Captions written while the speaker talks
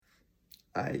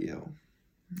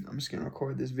I'm just gonna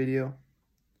record this video,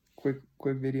 quick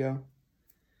video.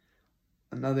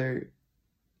 Another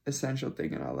essential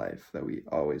thing in our life that we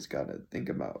always gotta think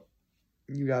about.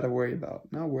 You gotta worry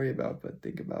about, not worry about, but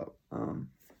think about.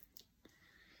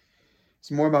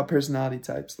 It's more about personality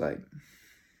types. Like,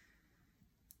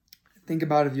 think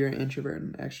about if you're an introvert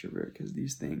and an extrovert, because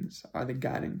these things are the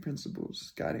guiding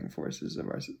principles, guiding forces of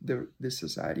this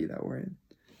society that we're in,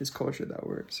 this culture that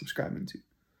we're subscribing to.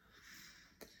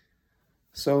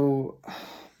 So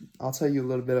I'll tell you a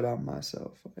little bit about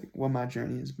myself, like what my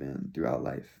journey has been throughout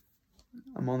life.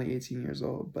 I'm only 18 years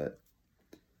old, but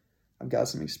I've got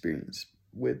some experience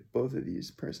with both of these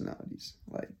personalities.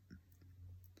 Like,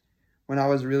 when I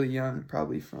was really young,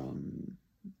 probably from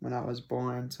when I was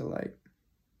born to like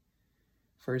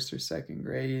first or second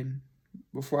grade,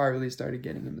 before I really started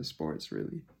getting into sports,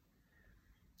 really,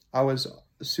 I was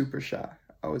super shy.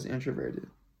 I was introverted,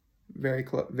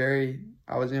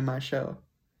 I was in my shell.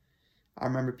 I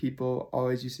remember people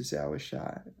always used to say I was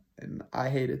shy, and I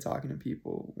hated talking to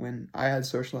people. When I had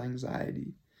social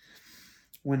anxiety,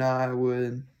 when I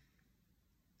would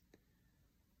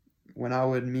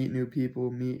meet new people,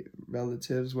 meet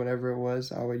relatives, whatever it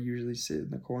was, I would usually sit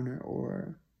in the corner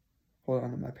or hold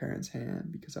on to my parents'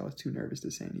 hand because I was too nervous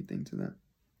to say anything to them.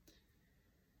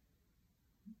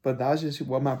 But that was just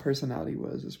what my personality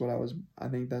was. It's what I was. I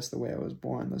think that's the way I was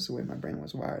born. That's the way my brain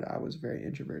was wired. I was very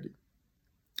introverted.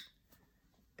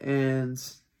 And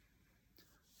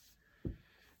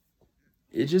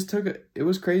it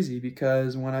was crazy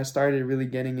because when I started really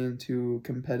getting into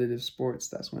competitive sports,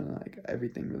 that's when like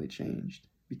everything really changed.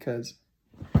 Because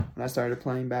when I started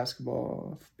playing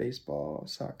basketball, baseball,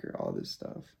 soccer, all this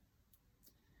stuff,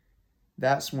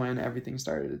 that's when everything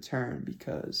started to turn,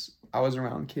 because I was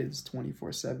around kids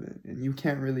 24/7, and you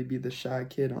can't really be the shy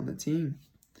kid on the team,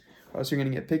 or else you're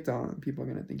going to get picked on. People are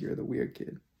going to think you're the weird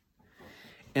kid.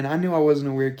 And I knew I wasn't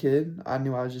a weird kid. I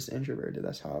knew I was just introverted.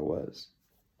 That's how I was.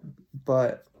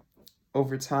 But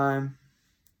over time,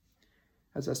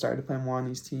 as I started to play more on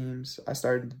these teams, I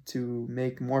started to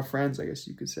make more friends, I guess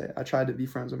you could say. I tried to be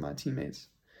friends with my teammates,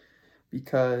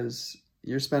 because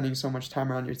you're spending so much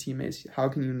time around your teammates. How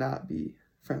can you not be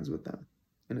friends with them,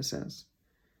 in a sense?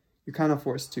 You're kind of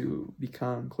forced to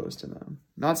become close to them.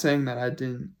 Not saying that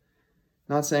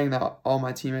all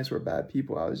my teammates were bad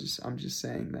people. I'm just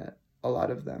saying that a lot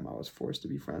of them I was forced to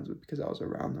be friends with because I was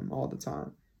around them all the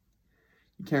time.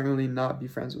 You can't really not be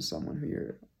friends with someone who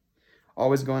you're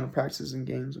always going to practices and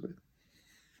games with.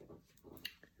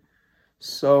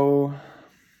 So,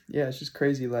 yeah, it's just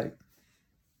crazy. Like,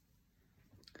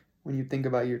 when you think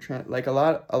about like a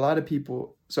lot of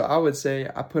people. So I would say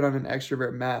I put on an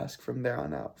extrovert mask from there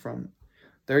on out, from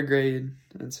third grade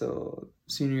until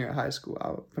senior year of high school. I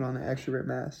would put on an extrovert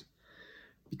mask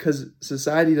because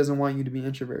society doesn't want you to be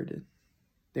introverted.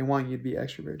 They want you to be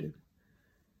extroverted.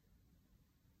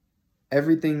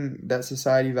 Everything that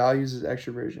society values is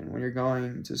extroversion. When you're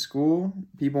going to school,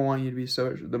 people want you to be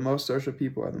social. The most social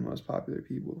people are the most popular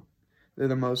people. They're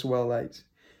the most well-liked.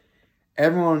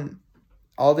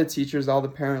 All the teachers, all the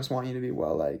parents want you to be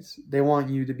well-liked. They want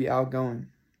you to be outgoing.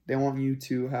 They want you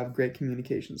to have great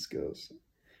communication skills.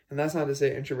 And that's not to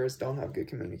say introverts don't have good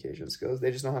communication skills.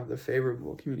 They just don't have the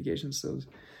favorable communication skills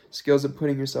of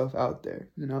putting yourself out there,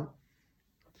 you know?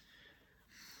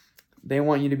 They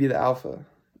want you to be the alpha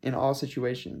in all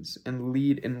situations and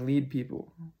lead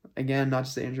people. Again, not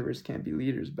to say introverts can't be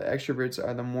leaders, but extroverts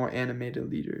are the more animated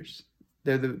leaders.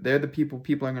 They're the people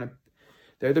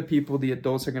the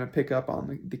adults are going to pick up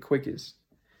on the quickest,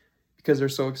 because they're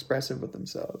so expressive with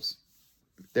themselves.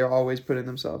 They're always putting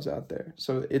themselves out there.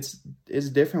 So it's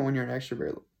different when you're an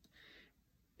extrovert.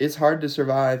 It's hard to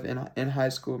survive in high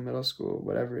school, middle school,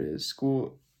 whatever it is,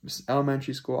 school,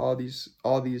 elementary school, all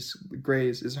these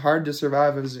grades. It's hard to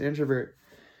survive as an introvert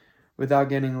without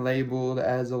getting labeled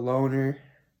as a loner,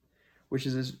 which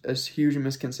is a huge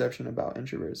misconception about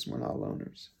introverts. We're not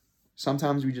loners.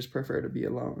 Sometimes we just prefer to be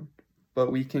alone,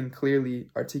 but we can clearly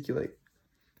articulate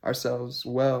ourselves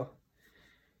well,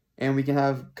 and we can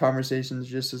have conversations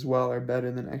just as well or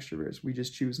better than extroverts. We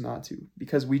just choose not to,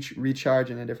 because we recharge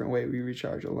in a different way. We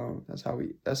recharge alone. That's how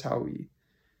we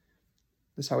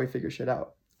figure shit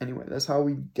out. Anyway, that's how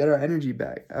we get our energy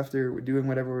back after we're doing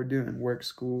whatever we're doing, work,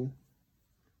 school,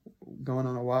 going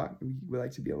on a walk. We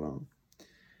like to be alone.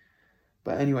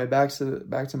 But anyway, back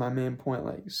to my main point.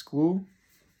 Like, school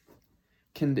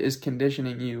is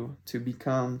conditioning you to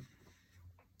become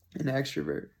an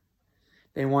extrovert.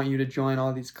 They want you to join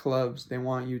all these clubs. They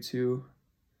want you to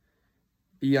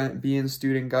be in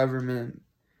student government.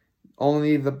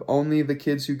 Only the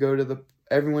kids who go to the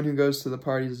everyone who goes to the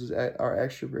parties are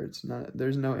extroverts.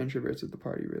 There's no introverts at the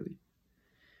party, really.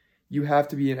 You have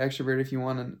to be an extrovert if you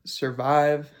want to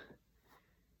survive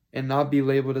and not be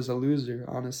labeled as a loser,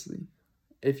 honestly.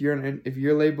 If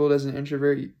you're labeled as an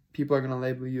introvert, people are going to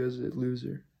label you as a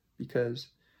loser because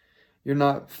you're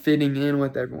not fitting in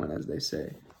with everyone, as they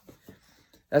say.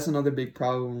 That's another big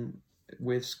problem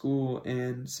with school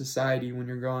and society when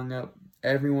you're growing up.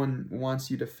 Everyone wants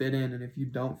you to fit in, and if you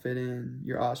don't fit in,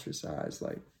 you're ostracized.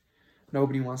 Like,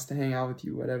 nobody wants to hang out with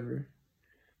you, whatever.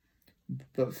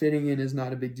 But fitting in is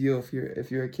not a big deal.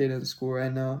 If you're a kid in school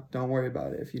right now, don't worry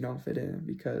about it if you don't fit in,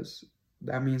 because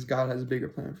that means God has a bigger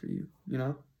plan for you, you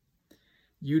know?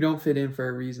 You don't fit in for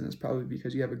a reason. It's probably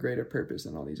because you have a greater purpose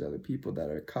than all these other people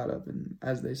that are caught up in,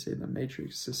 as they say, the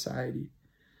matrix, society,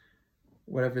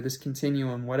 whatever, this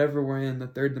continuum, whatever we're in, the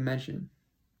third dimension.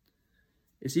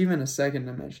 It's even a second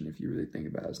dimension if you really think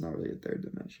about it. It's not really a third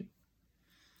dimension.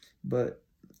 But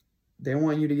they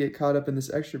want you to get caught up in this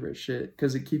extrovert shit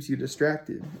because it keeps you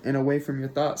distracted and away from your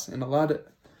thoughts. And a lot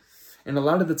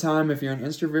of the time, if you're an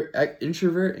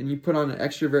introvert and you put on an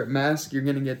extrovert mask, you're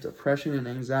going to get depression and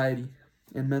anxiety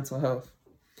and mental health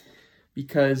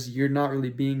because you're not really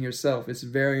being yourself. It's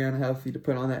very unhealthy to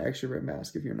put on that extrovert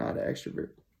mask if you're not an extrovert.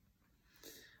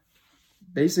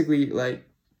 Basically, like,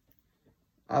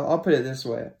 I'll put it this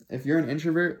way. If you're an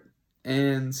introvert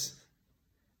and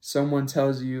someone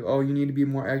tells you, oh, you need to be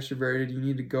more extroverted, you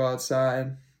need to go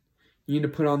outside, you need to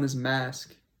put on this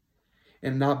mask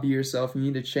and not be yourself, you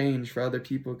need to change for other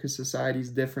people because society's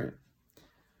different.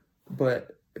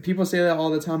 But people say that all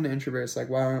the time to introverts, like,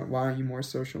 why aren't you more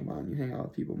social? Why don't you hang out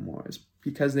with people more? It's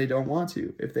because they don't want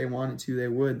to. If they wanted to, they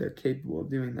would. They're capable of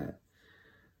doing that.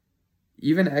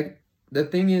 The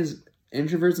thing is,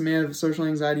 introverts may have social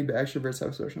anxiety, but extroverts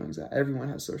have social anxiety. Everyone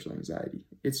has social anxiety.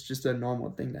 It's just a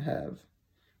normal thing to have.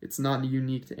 It's not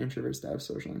unique to introverts to have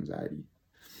social anxiety.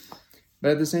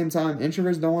 But at the same time,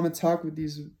 introverts don't want to talk with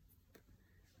these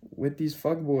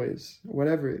fuckboys,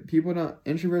 whatever.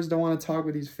 Introverts don't want to talk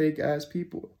with these fake ass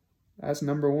people. That's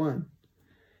number one.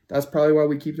 That's probably why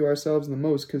we keep to ourselves the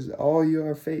most, because all you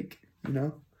are fake, you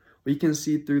know? We can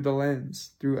see through the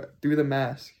lens, through the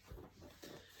mask.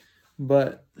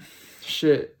 But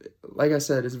shit, like I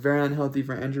said, it's very unhealthy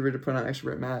for an introvert to put on an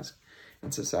extrovert mask.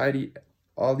 In society,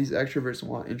 all these extroverts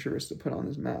want introverts to put on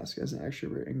this mask as an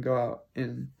extrovert and go out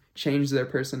and change their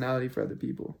personality for other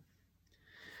people.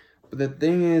 But the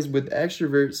thing is, with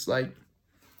extroverts, like,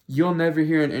 you'll never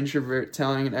hear an introvert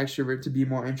telling an extrovert to be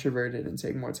more introverted and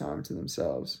take more time to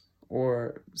themselves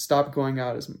or stop going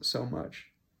out so much.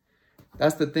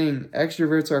 That's the thing.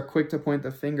 Extroverts are quick to point the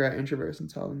finger at introverts and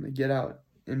tell them to get out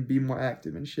and be more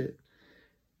active and shit.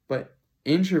 But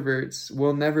introverts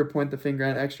will never point the finger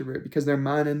at an extrovert because they're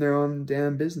minding their own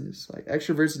damn business. Like,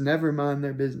 extroverts never mind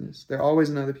their business. They're always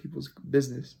in other people's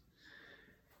business.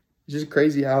 It's just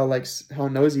crazy how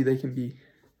nosy they can be.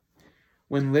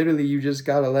 When literally you just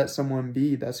gotta let someone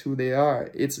be. That's who they are.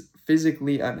 It's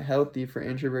physically unhealthy for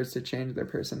introverts to change their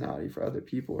personality for other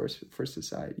people or for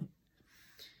society.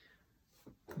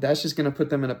 That's just gonna put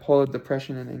them in a pole of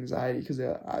depression and anxiety because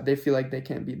they feel like they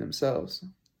can't be themselves.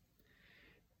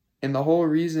 And the whole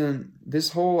reason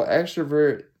this whole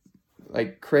extrovert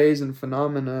craze and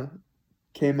phenomena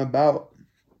came about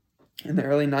in the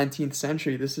early 19th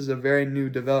century. This is a very new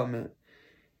development.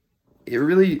 It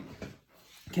really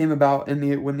came about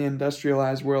when the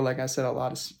industrialized world, like I said, a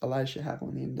lot of shit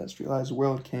happened when the industrialized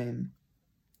world came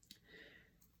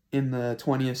in the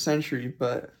 20th century,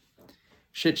 but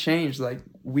shit changed. Like,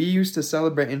 we used to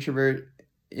celebrate introvert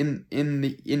in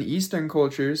Eastern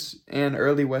cultures and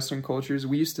early Western cultures.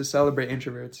 We used to celebrate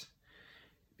introverts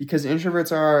because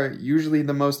introverts are usually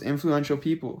the most influential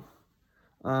people.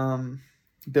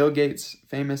 Bill Gates,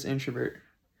 famous introvert.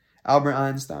 Albert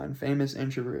Einstein, famous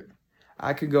introvert.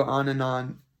 I could go on and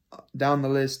on down the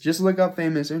list. Just look up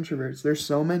famous introverts. There's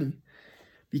so many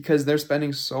because they're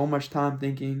spending so much time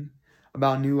thinking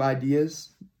about new ideas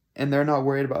and they're not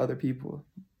worried about other people.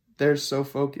 They're so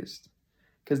focused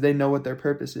because they know what their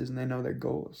purpose is and they know their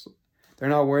goals. They're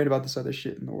not worried about this other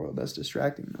shit in the world that's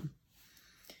distracting them.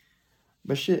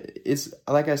 But shit, it's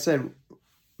like I said,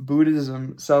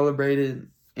 Buddhism celebrated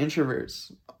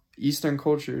introverts. Eastern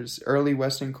cultures, early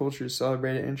Western cultures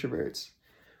celebrated introverts.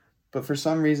 But for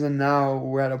some reason now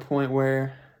we're at a point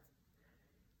where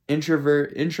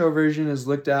introversion is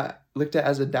looked at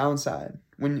as a downside.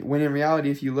 When in reality,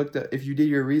 if you did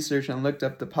your research and looked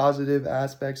up the positive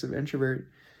aspects of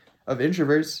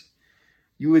introverts,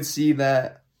 you would see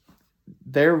that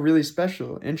they're really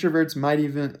special.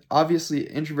 Introverts obviously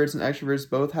introverts and extroverts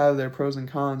both have their pros and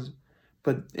cons,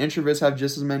 But introverts have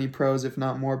just as many pros, if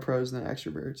not more pros, than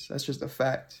extroverts. That's just a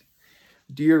fact.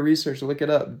 Do your research, look it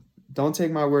up. Don't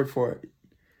take my word for it.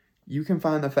 You can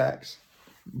find the facts.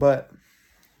 But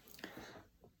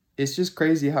it's just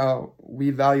crazy how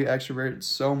we value extroverts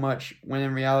so much when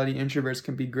in reality introverts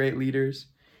can be great leaders.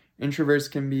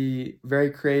 Introverts can be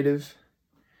very creative.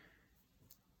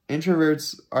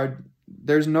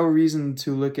 There's no reason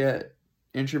to look at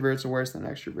introverts worse than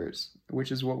extroverts,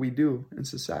 which is what we do in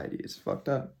society. It's fucked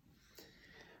up.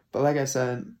 But like I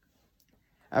said,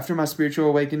 after my spiritual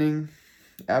awakening,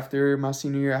 after my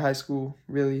senior year of high school,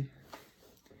 really,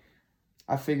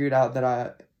 I figured out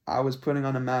that I was putting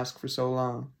on a mask for so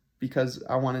long because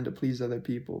I wanted to please other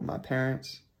people, my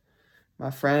parents,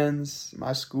 my friends,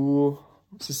 my school,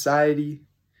 society.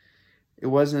 It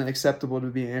wasn't acceptable to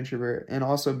be an introvert, and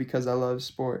also because I love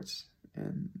sports,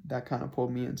 and that kind of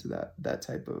pulled me into that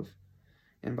type of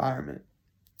environment.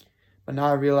 But now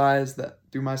I realize that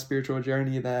through my spiritual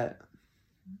journey that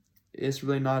it's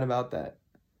really not about that.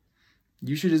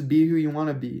 You should just be who you want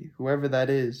to be, whoever that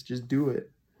is. Just do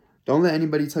it. Don't let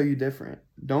anybody tell you different.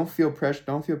 Don't feel pressure.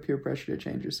 Don't feel peer pressure to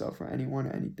change yourself for anyone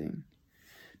or anything.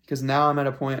 Because now I'm at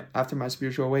a point after my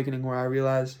spiritual awakening where I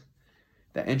realize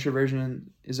that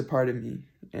introversion is a part of me,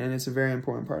 and it's a very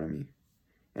important part of me.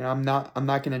 And I'm not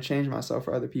going to change myself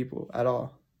for other people at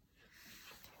all.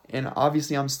 And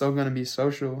obviously I'm still going to be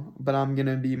social, but I'm going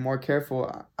to be more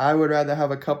careful. I would rather have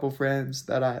a couple friends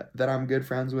that I'm good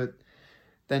friends with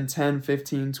than 10,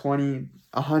 15, 20,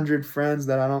 100 friends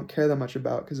that I don't care that much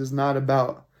about, because it's not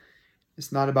about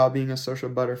being a social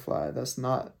butterfly. That's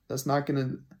not going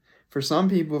to, for some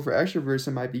people, for extroverts,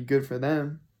 it might be good for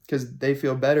them because they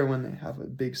feel better when they have a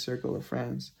big circle of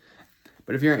friends.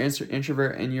 But if you're an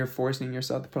introvert and you're forcing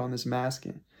yourself to put on this mask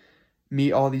and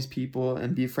meet all these people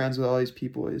and be friends with all these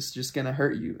people, it's just going to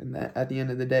hurt you. And that at the end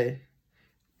of the day,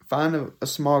 find a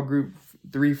small group,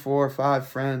 3, 4, 5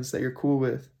 friends that you're cool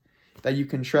with, that you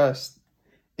can trust,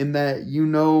 and that you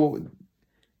know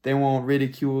they won't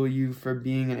ridicule you for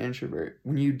being an introvert.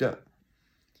 When you do,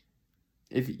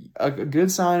 if a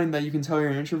good sign that you can tell you're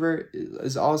an introvert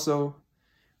is also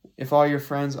if all your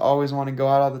friends always want to go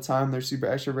out all the time, they're super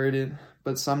extroverted,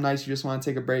 but some nights you just want to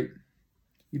take a break.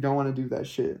 You don't want to do that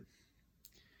shit.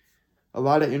 A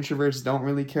lot of introverts don't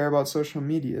really care about social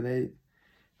media.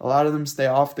 A lot of them stay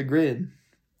off the grid.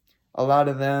 A lot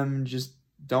of them just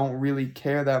don't really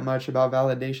care that much about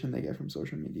validation they get from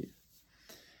social media.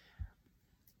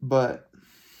 But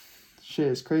shit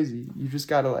is crazy. You just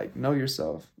gotta know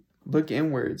yourself. Look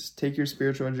inwards. Take your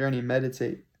spiritual journey.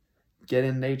 Meditate. Get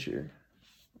in nature.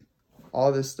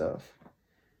 All this stuff.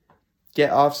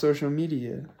 Get off social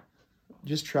media.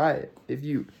 Just try it.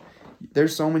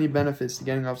 There's so many benefits to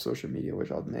getting off social media,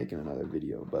 which I'll make in another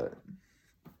video, but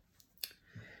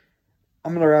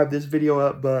I'm gonna wrap this video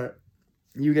up, but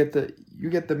you get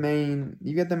the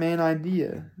main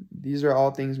idea. These are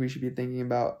all things we should be thinking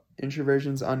about.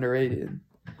 Introversion's underrated.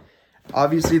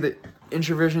 Obviously, the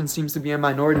introversion seems to be a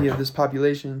minority of this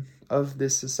population, of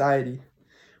this society,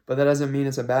 but that doesn't mean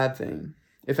it's a bad thing.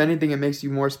 If anything, it makes you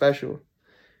more special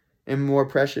and more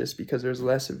precious because there's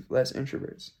less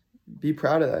introverts. Be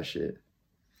proud of that shit.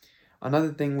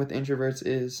 Another thing with introverts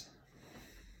is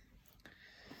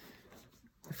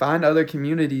find other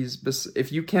communities.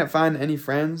 If you can't find any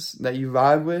friends that you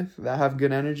vibe with, that have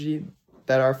good energy,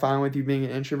 that are fine with you being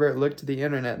an introvert, look to the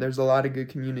internet. There's a lot of good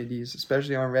communities,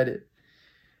 especially on Reddit,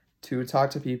 to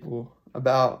talk to people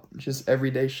about just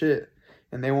everyday shit.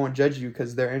 And they won't judge you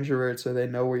because they're introverts, so they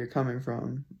know where you're coming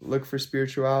from. Look for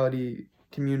spirituality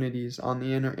communities on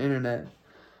the internet.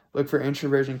 Look for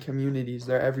introversion communities.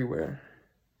 They're everywhere.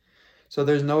 So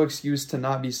there's no excuse to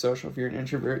not be social if you're an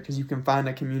introvert, because you can find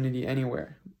a community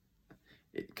anywhere.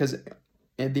 Because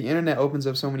the internet opens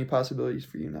up so many possibilities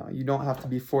for you now. You don't have to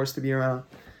be forced to be around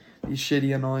these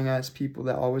shitty, annoying ass people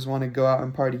that always want to go out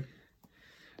and party.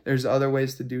 There's other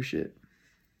ways to do shit.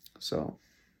 So,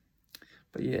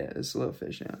 but yeah, it's Little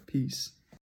Fish, yeah. Peace.